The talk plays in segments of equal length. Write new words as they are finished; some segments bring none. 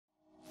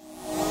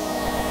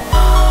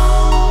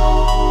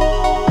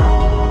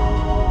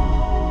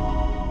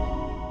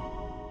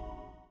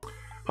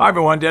Hi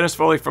everyone, Dennis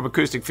Foley from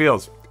Acoustic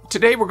Fields.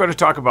 Today we're going to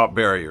talk about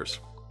barriers.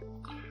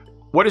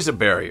 What is a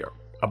barrier?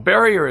 A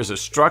barrier is a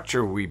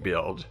structure we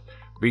build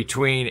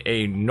between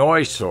a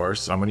noise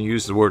source, I'm going to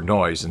use the word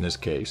noise in this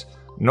case,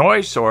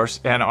 noise source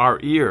and our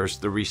ears,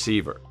 the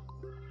receiver.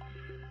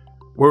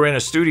 We're in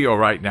a studio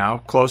right now,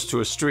 close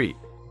to a street.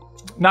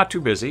 Not too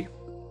busy,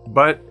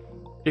 but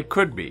it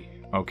could be,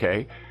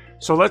 okay?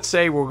 So let's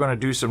say we're going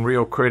to do some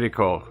real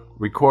critical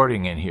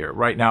recording in here.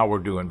 Right now we're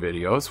doing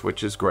videos,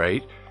 which is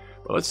great.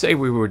 But let's say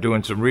we were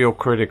doing some real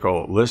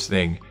critical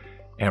listening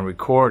and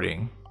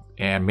recording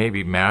and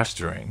maybe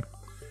mastering.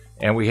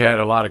 And we had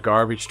a lot of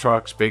garbage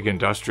trucks, big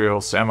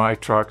industrial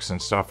semi-trucks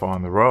and stuff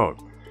on the road.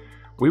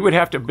 We would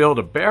have to build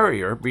a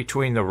barrier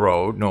between the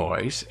road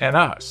noise and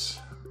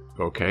us.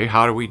 Okay,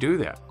 how do we do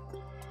that?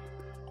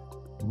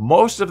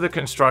 Most of the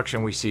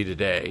construction we see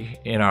today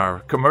in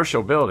our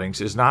commercial buildings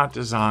is not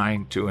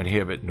designed to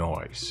inhibit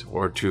noise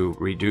or to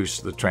reduce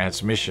the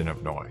transmission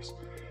of noise.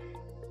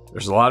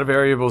 There's a lot of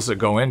variables that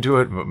go into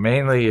it, but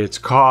mainly it's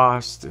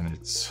cost and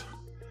it's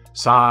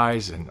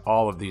size and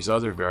all of these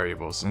other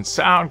variables. And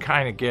sound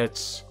kind of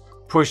gets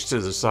pushed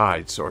to the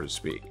side, so to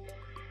speak.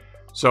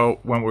 So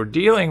when we're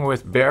dealing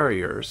with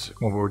barriers,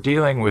 when we're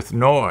dealing with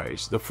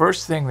noise, the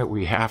first thing that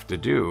we have to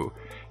do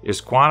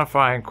is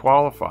quantify and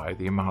qualify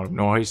the amount of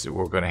noise that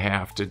we're going to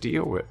have to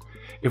deal with.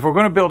 If we're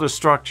going to build a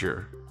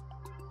structure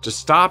to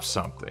stop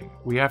something,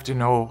 we have to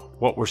know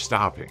what we're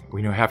stopping.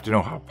 We have to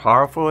know how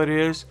powerful it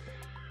is,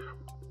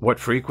 what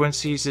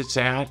frequencies it's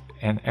at,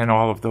 and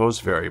all of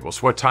those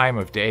variables, what time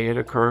of day it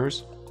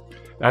occurs.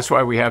 That's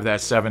why we have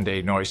that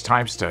 7-day noise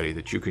time study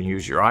that you can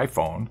use your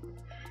iPhone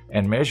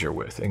and measure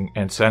with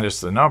and send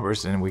us the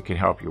numbers, and we can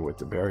help you with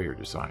the barrier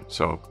design.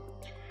 So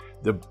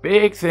the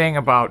big thing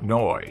about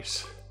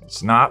noise,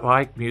 it's not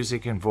like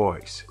music and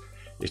voice.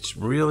 It's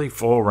really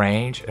full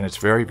range and it's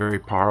very, very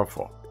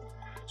powerful.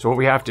 So what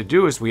we have to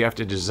do is we have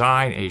to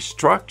design a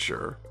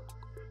structure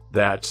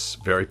that's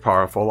very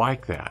powerful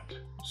like that.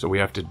 So we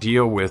have to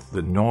deal with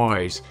the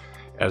noise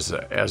as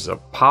a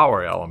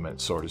power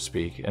element, so to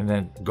speak, and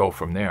then go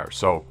from there.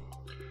 So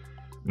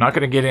I'm not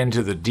going to get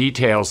into the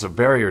details of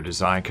barrier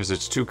design because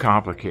it's too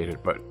complicated,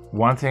 but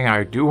one thing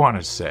I do want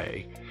to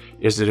say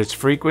is that it's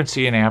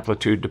frequency and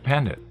amplitude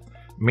dependent,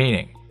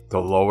 meaning the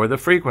lower the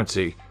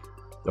frequency,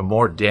 the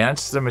more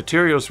dense the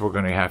materials we're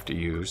going to have to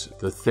use,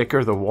 the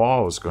thicker the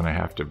wall is going to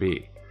have to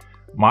be.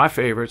 My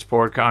favorite's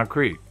poured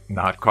concrete,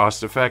 not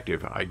cost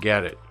effective, I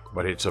get it,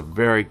 but it's a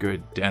very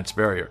good dense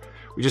barrier.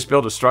 We just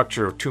built a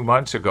structure 2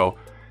 months ago,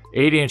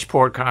 8-inch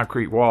poured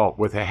concrete wall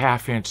with a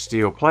 1/2-inch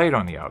steel plate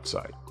on the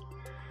outside.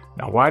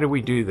 Now why do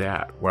we do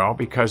that? Well,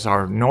 because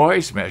our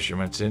noise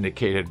measurements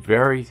indicated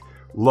very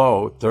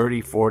low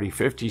 30, 40,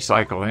 50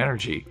 cycle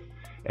energy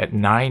at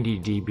 90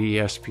 dB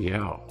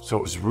SPL. So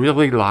it was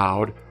really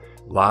loud,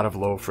 a lot of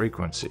low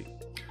frequency.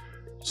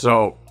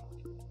 So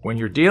when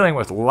you're dealing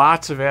with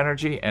lots of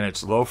energy and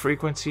it's low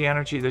frequency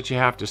energy that you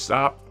have to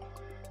stop,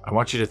 I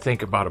want you to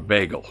think about a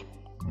bagel,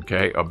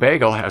 okay? A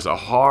bagel has a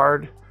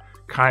hard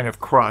kind of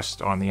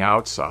crust on the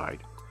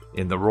outside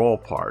in the roll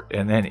part,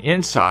 and then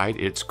inside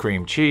it's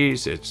cream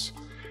cheese, it's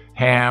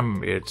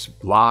ham, it's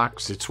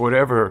lox, it's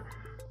whatever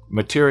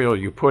material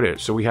you put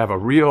it. So we have a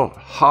real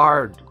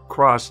hard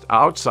crust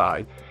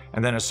outside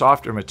and then a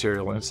softer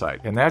material inside.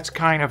 And that's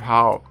kind of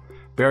how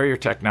barrier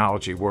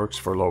technology works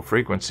for low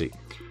frequency.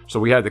 So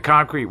we had the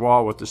concrete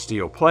wall with the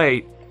steel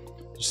plate.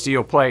 The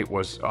steel plate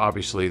was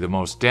obviously the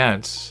most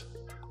dense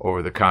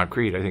over the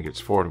concrete. I think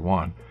it's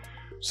 4-to-1.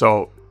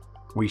 So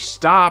we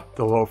stop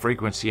the low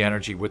frequency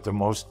energy with the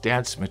most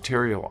dense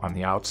material on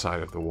the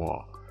outside of the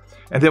wall.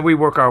 And then we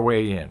work our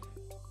way in.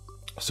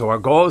 So our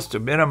goal is to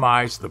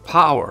minimize the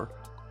power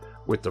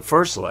with the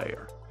first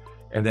layer.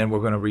 And then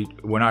we're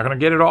not going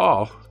to get it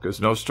all because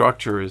no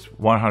structure is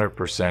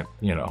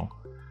 100%,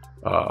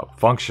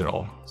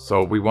 functional.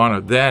 So we want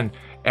to then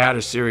add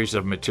a series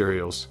of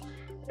materials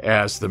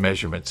as the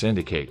measurements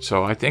indicate.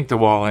 So I think the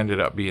wall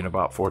ended up being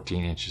about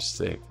 14 inches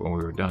thick when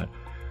we were done.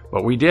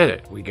 But we did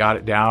it. We got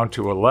it down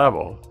to a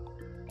level,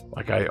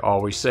 like I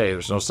always say,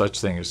 there's no such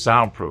thing as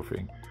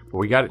soundproofing, but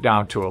we got it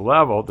down to a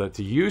level that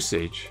the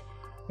usage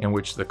in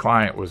which the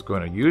client was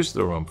going to use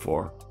the room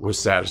for was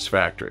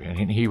satisfactory,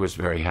 and he was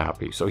very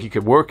happy. So he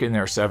could work in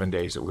there 7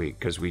 days a week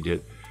because we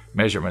did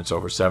measurements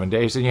over 7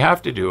 days, and you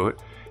have to do it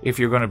if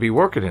you're going to be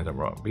working in the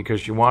room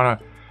because you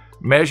want to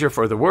measure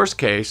for the worst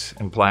case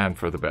and plan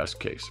for the best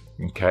case,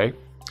 okay?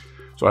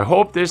 So I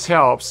hope this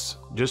helps.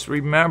 Just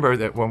remember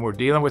that when we're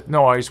dealing with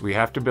noise, we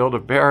have to build a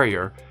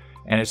barrier,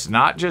 and it's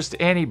not just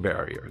any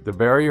barrier. The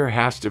barrier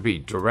has to be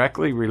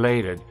directly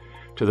related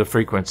to the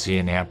frequency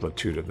and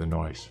amplitude of the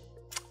noise.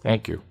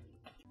 Thank you.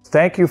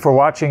 Thank you for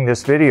watching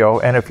this video,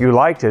 and if you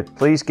liked it,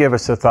 please give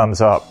us a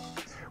thumbs up.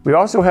 We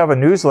also have a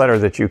newsletter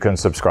that you can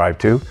subscribe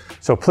to,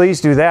 so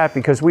please do that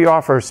because we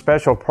offer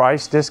special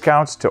price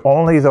discounts to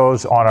only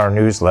those on our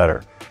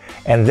newsletter.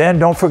 And then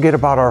don't forget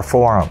about our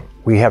forum.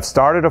 We have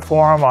started a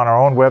forum on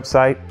our own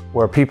website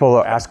where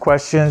people ask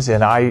questions,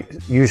 and I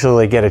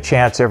usually get a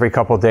chance every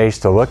couple of days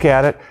to look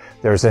at it.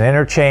 There's an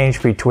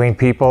interchange between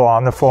people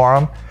on the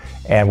forum,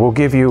 and we'll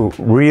give you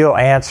real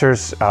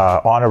answers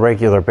on a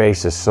regular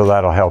basis, so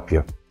that'll help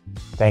you.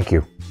 Thank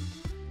you.